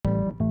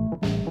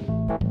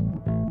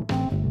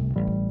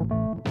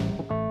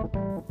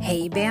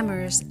Hey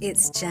Bammers,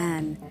 it's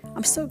Jen.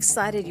 I'm so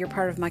excited you're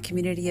part of my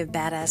community of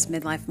badass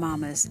midlife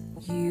mamas.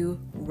 You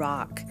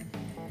rock.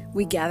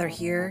 We gather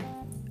here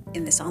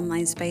in this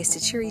online space to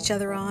cheer each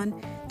other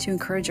on, to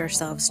encourage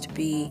ourselves to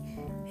be,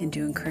 and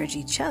to encourage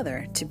each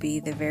other to be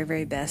the very,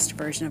 very best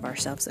version of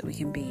ourselves that we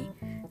can be.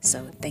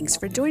 So thanks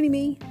for joining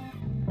me.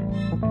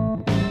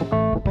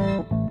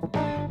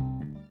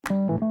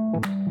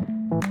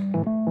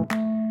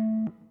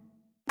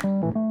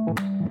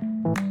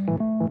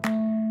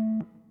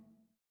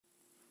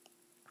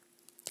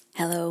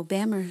 Hello,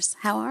 Bammers.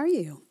 How are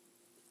you?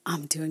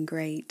 I'm doing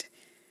great.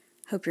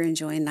 Hope you're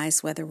enjoying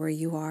nice weather where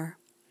you are.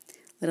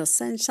 Little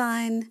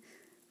sunshine,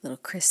 little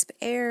crisp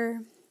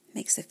air,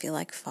 makes it feel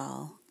like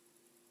fall.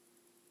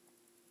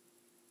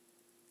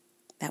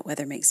 That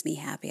weather makes me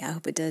happy. I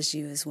hope it does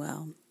you as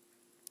well.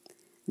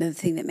 Another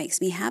thing that makes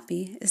me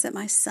happy is that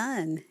my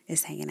son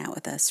is hanging out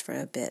with us for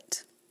a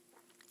bit.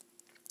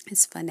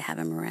 It's fun to have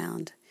him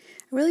around.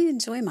 I really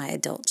enjoy my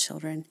adult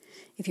children.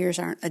 If yours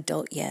aren't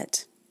adult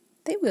yet,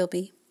 they will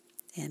be.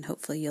 And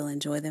hopefully you'll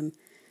enjoy them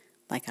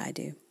like I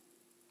do.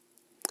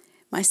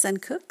 My son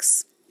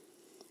cooks,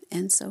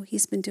 and so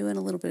he's been doing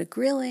a little bit of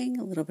grilling,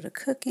 a little bit of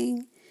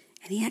cooking,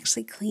 and he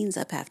actually cleans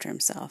up after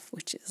himself,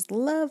 which is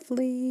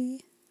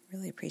lovely.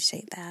 Really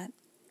appreciate that.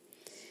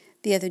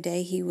 The other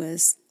day he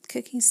was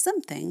cooking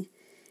something,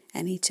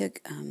 and he took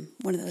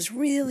one of those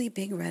really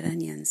big red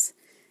onions,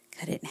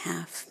 cut it in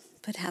half,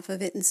 put half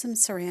of it in some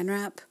saran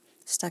wrap,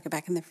 stuck it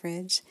back in the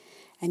fridge,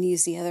 and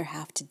used the other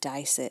half to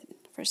dice it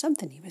for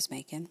something he was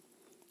making.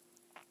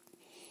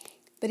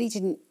 But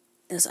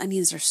those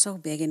onions are so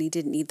big and he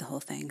didn't need the whole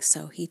thing.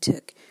 So he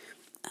took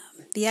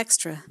the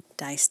extra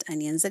diced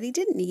onions that he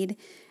didn't need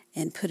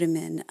and put them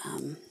in a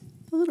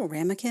little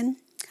ramekin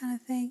kind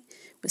of thing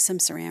with some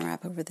saran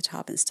wrap over the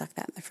top and stuck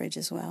that in the fridge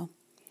as well.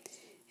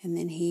 And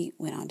then he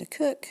went on to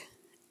cook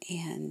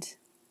and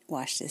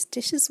washed his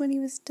dishes when he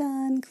was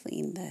done,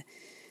 cleaned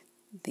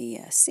the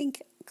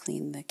sink,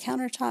 cleaned the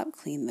countertop,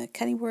 cleaned the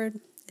cutting board.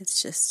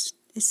 It's just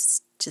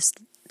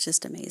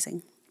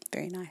amazing.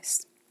 Very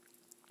nice.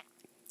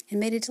 And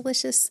made a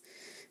delicious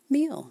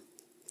meal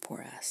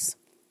for us.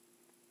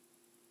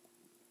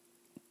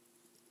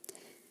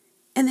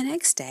 And the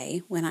next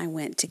day, when I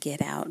went to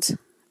get out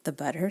the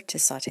butter to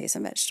saute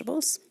some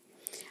vegetables,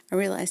 I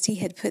realized he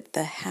had put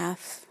the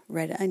half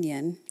red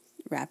onion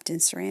wrapped in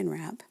saran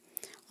wrap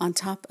on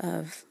top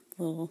of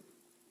a little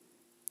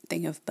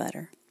thing of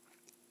butter.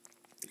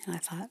 And I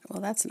thought,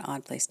 well, that's an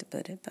odd place to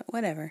put it, but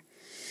whatever.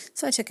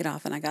 So I took it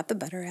off and I got the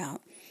butter out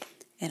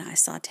and I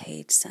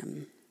sauteed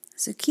some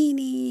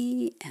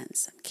zucchini and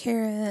some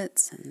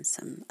carrots and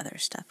some other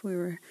stuff we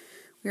were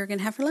going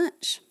to have for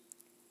lunch.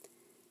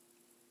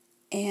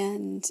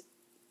 And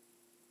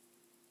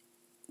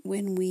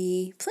when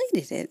we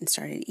plated it and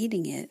started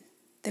eating it,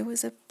 there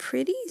was a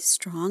pretty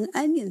strong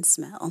onion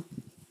smell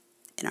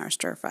in our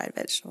stir-fried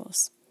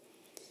vegetables.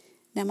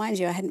 Now, mind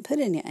you, I hadn't put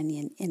any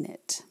onion in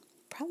it.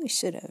 Probably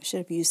should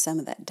have used some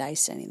of that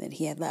diced onion that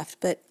he had left,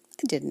 but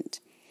I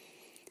didn't.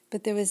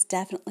 But there was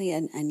definitely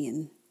an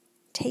onion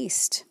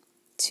taste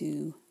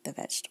to the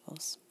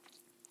vegetables.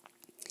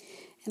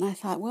 And I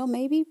thought, well,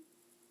 maybe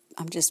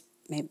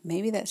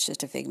that's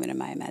just a figment of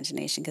my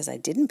imagination because I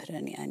didn't put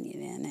any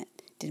onion in it.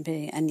 Didn't put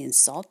any onion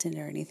salt in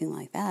it or anything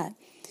like that.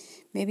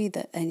 Maybe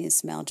the onion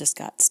smell just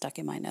got stuck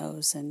in my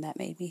nose and that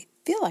made me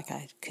feel like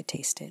I could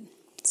taste it.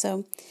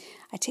 So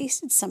I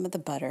tasted some of the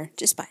butter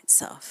just by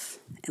itself.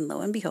 And lo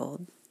and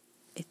behold,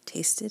 it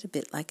tasted a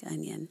bit like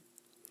onion.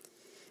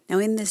 Now,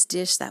 in this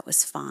dish, that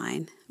was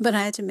fine, but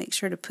I had to make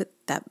sure to put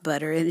that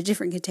butter in a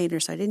different container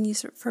so I didn't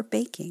use it for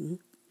baking.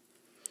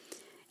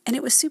 And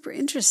it was super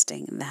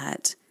interesting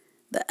that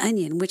the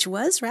onion, which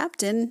was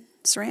wrapped in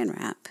saran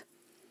wrap,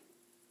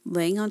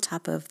 laying on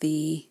top of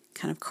the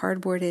kind of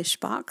cardboard-ish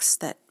box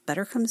that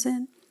butter comes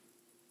in,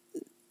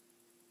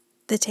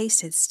 the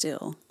taste had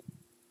still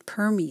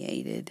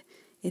permeated.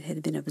 It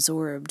had been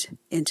absorbed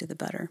into the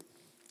butter,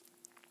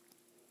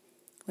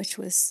 which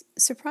was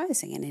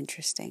surprising and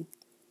interesting.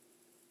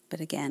 But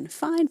again,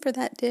 fine for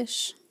that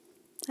dish.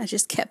 I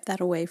just kept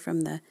that away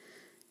from the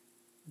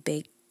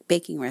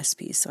baking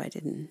recipes, so I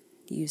didn't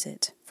use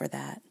it for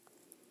that.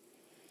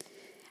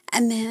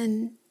 And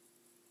then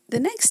the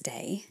next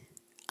day,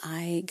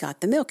 I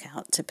got the milk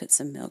out to put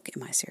some milk in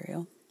my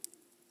cereal.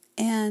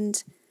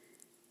 And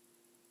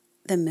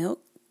the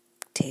milk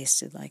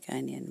tasted like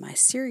onion. My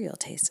cereal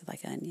tasted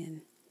like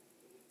onion.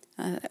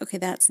 Okay,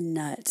 that's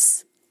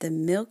nuts. The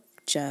milk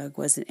jug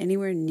wasn't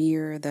anywhere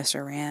near the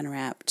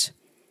saran-wrapped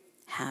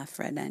half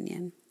red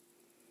onion.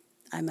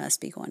 I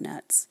must be going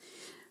nuts.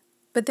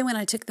 But then when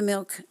I took the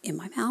milk in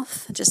my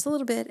mouth just a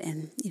little bit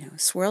and,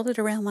 swirled it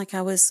around like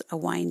I was a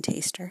wine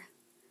taster,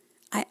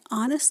 I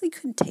honestly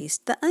could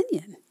taste the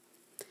onion.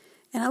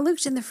 And I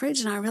looked in the fridge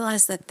and I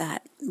realized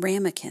that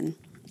ramekin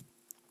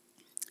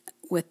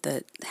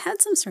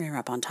had some saran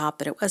wrap on top,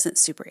 but it wasn't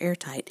super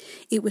airtight.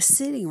 It was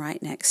sitting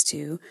right next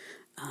to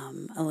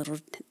a little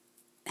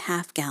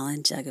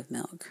half-gallon jug of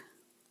milk.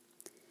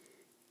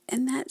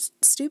 And that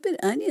stupid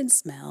onion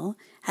smell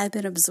had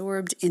been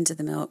absorbed into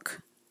the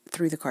milk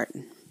through the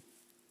carton.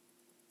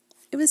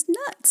 It was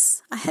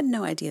nuts. I had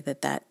no idea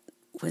that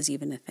was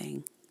even a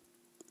thing,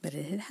 but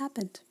it had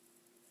happened.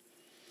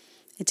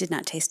 It did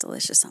not taste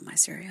delicious on my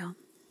cereal.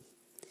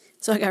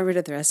 So I got rid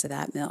of the rest of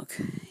that milk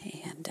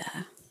and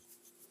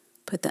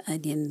put the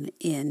onion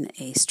in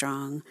a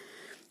strong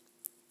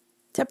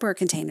Tupperware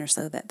container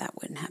so that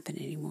wouldn't happen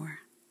anymore.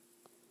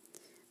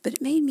 But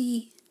it made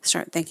me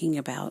start thinking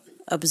about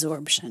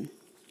absorption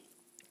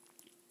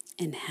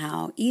and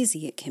how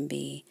easy it can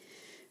be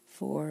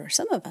for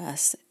some of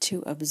us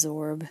to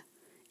absorb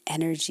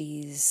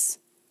energies,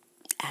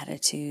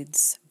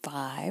 attitudes,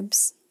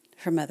 vibes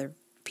from other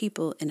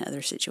people in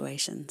other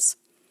situations.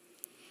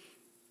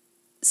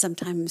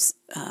 Sometimes,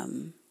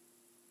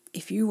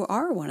 if you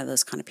are one of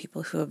those kind of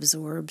people who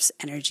absorbs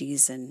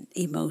energies and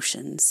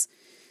emotions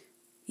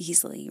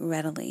easily,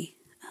 readily,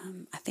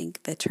 I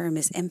think the term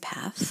is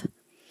empath.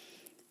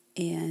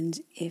 And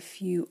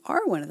if you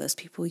are one of those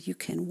people, you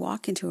can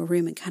walk into a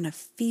room and kind of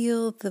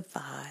feel the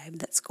vibe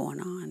that's going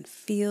on.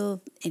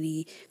 Feel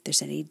if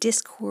there's any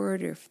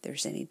discord or if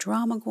there's any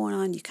drama going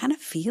on, you kind of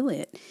feel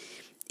it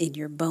in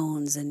your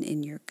bones and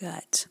in your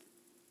gut.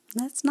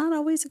 That's not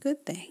always a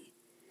good thing.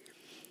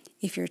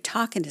 If you're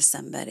talking to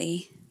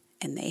somebody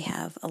and they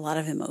have a lot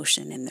of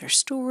emotion in their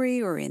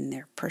story or in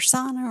their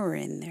persona or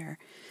in their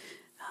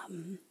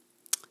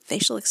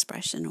facial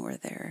expression or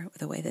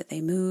the way that they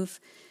move,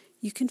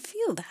 you can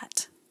feel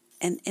that.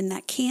 And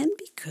that can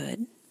be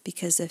good,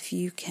 because if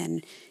you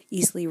can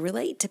easily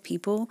relate to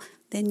people,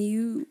 then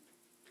you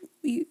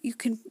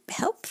can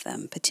help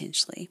them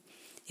potentially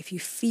if you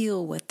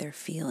feel what they're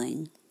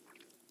feeling.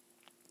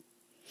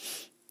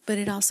 But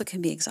it also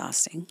can be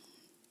exhausting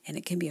and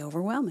it can be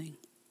overwhelming.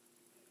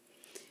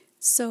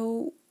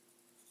 So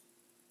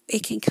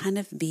it can kind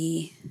of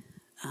be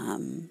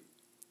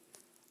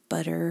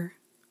butter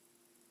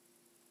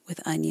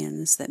with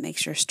onions that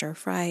makes your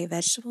stir-fry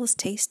vegetables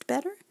taste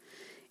better.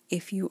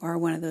 If you are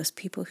one of those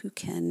people who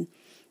can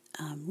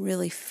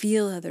really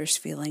feel others'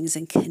 feelings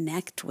and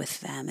connect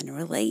with them and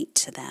relate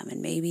to them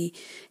and maybe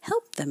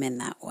help them in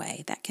that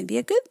way, that can be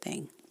a good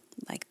thing.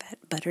 Like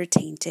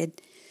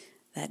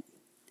that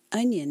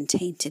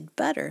onion-tainted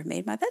butter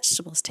made my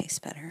vegetables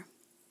taste better.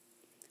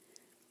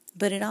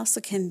 But it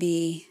also can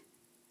be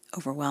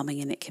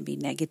overwhelming, and it can be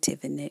negative,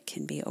 and it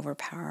can be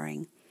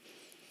overpowering.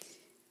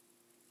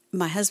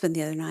 My husband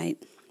the other night,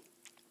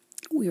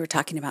 we were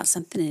talking about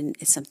something, and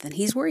it's something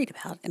he's worried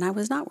about, and I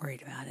was not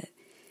worried about it.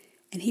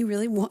 And he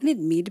really wanted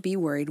me to be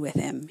worried with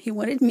him. He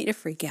wanted me to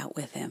freak out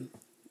with him.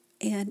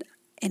 And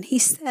he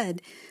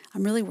said,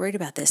 "I'm really worried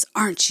about this.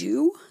 Aren't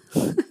you?"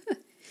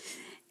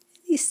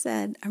 He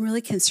said, "I'm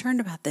really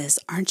concerned about this.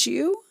 Aren't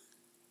you?"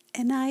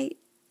 And I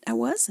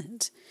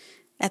wasn't.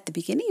 At the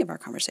beginning of our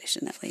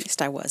conversation, at least,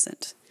 I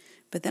wasn't.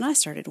 But then I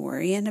started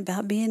worrying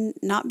about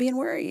not being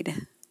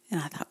worried. And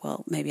I thought,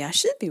 well, maybe I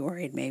should be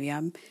worried. Maybe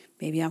I'm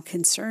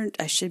concerned.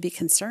 I should be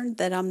concerned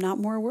that I'm not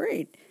more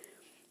worried.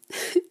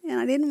 And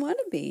I didn't want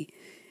to be.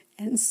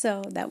 And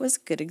so that was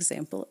a good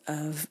example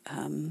of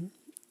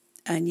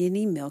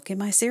oniony milk in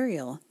my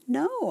cereal.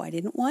 No, I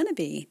didn't want to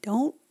be.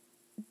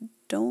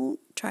 Don't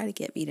try to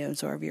get me to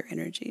absorb your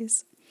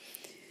energies.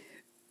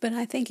 But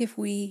I think if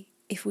we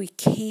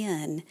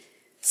can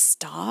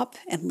stop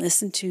and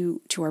listen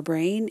to our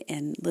brain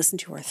and listen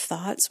to our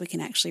thoughts, we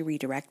can actually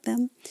redirect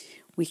them.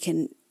 We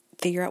can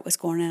figure out what's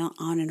going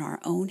on in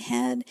our own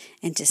head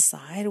and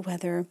decide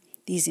whether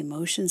these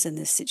emotions in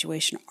this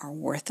situation are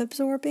worth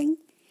absorbing.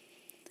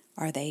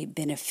 Are they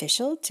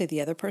beneficial to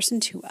the other person,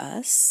 to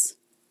us,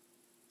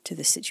 to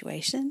the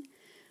situation?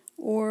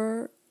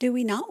 Or do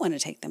we not want to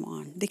take them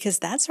on? Because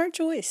that's our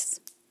choice.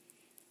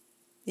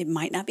 It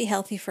might not be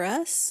healthy for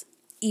us,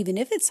 even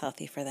if it's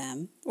healthy for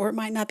them, or it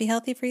might not be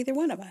healthy for either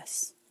one of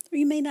us, or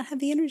you may not have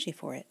the energy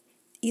for it.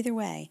 Either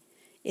way,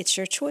 it's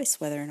your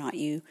choice whether or not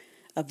you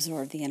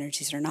absorb the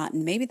energies or not,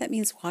 and maybe that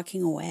means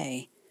walking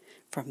away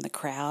from the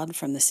crowd,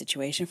 from the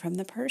situation, from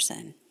the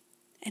person.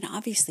 And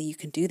obviously you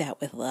can do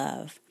that with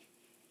love.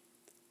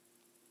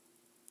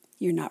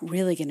 You're not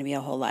really going to be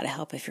a whole lot of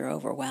help if you're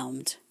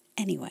overwhelmed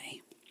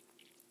anyway.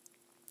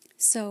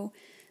 So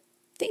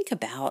think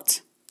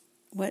about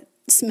what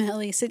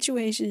smelly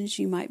situations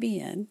you might be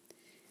in.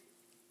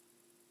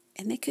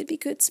 And they could be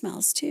good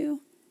smells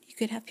too. You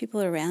could have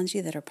people around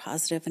you that are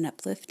positive and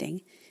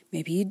uplifting.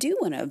 Maybe you do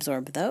want to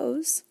absorb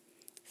those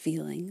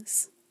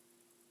feelings.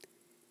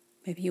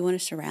 Maybe you want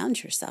to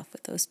surround yourself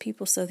with those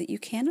people so that you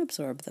can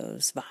absorb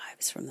those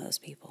vibes from those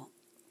people.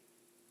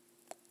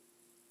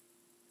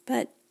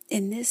 But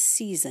in this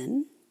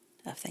season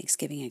of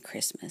Thanksgiving and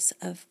Christmas,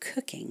 of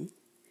cooking,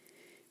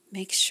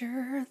 make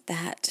sure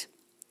that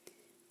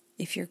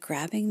if you're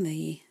grabbing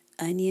the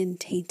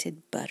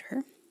onion-tainted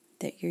butter,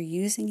 that you're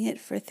using it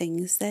for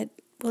things that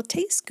will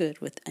taste good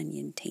with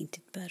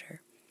onion-tainted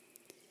butter.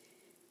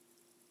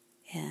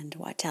 And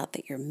watch out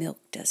that your milk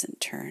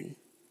doesn't turn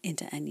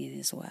into onion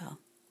as well.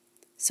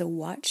 So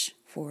watch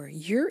for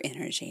your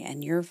energy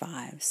and your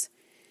vibes,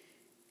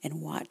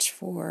 and watch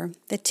for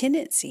the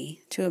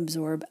tendency to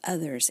absorb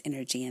others'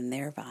 energy and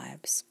their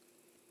vibes.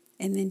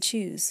 And then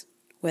choose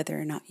whether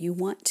or not you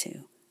want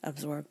to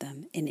absorb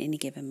them in any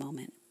given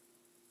moment.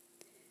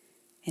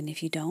 And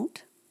if you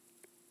don't,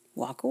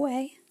 walk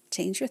away,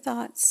 change your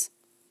thoughts,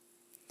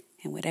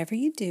 and whatever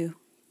you do,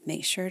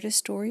 make sure to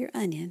store your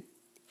onion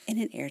in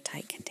an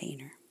airtight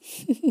container.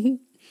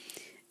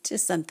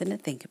 Just something to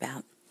think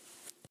about.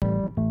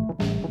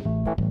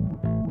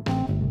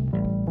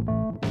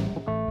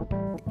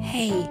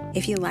 Hey,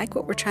 if you like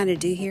what we're trying to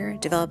do here,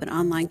 develop an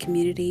online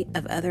community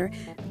of other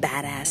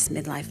badass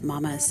midlife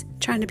mamas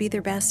trying to be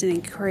their best and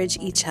encourage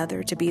each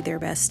other to be their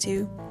best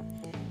too,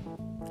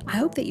 I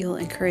hope that you'll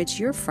encourage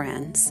your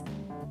friends,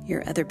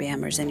 your other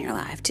Bammers in your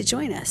life, to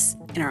join us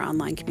in our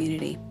online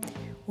community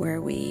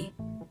where we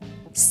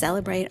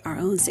celebrate our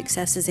own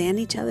successes and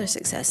each other's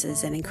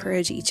successes and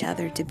encourage each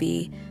other to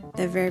be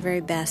the very,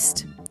 very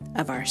best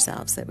of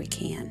ourselves that we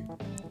can.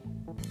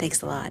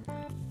 Thanks a lot.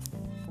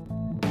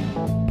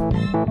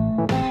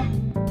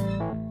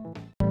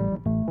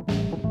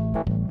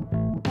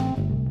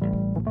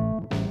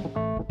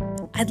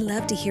 I'd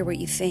love to hear what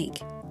you think.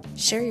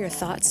 Share your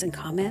thoughts and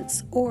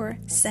comments or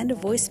send a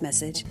voice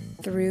message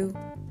through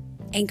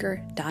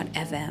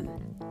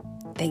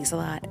anchor.fm. Thanks a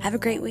lot. Have a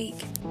great week.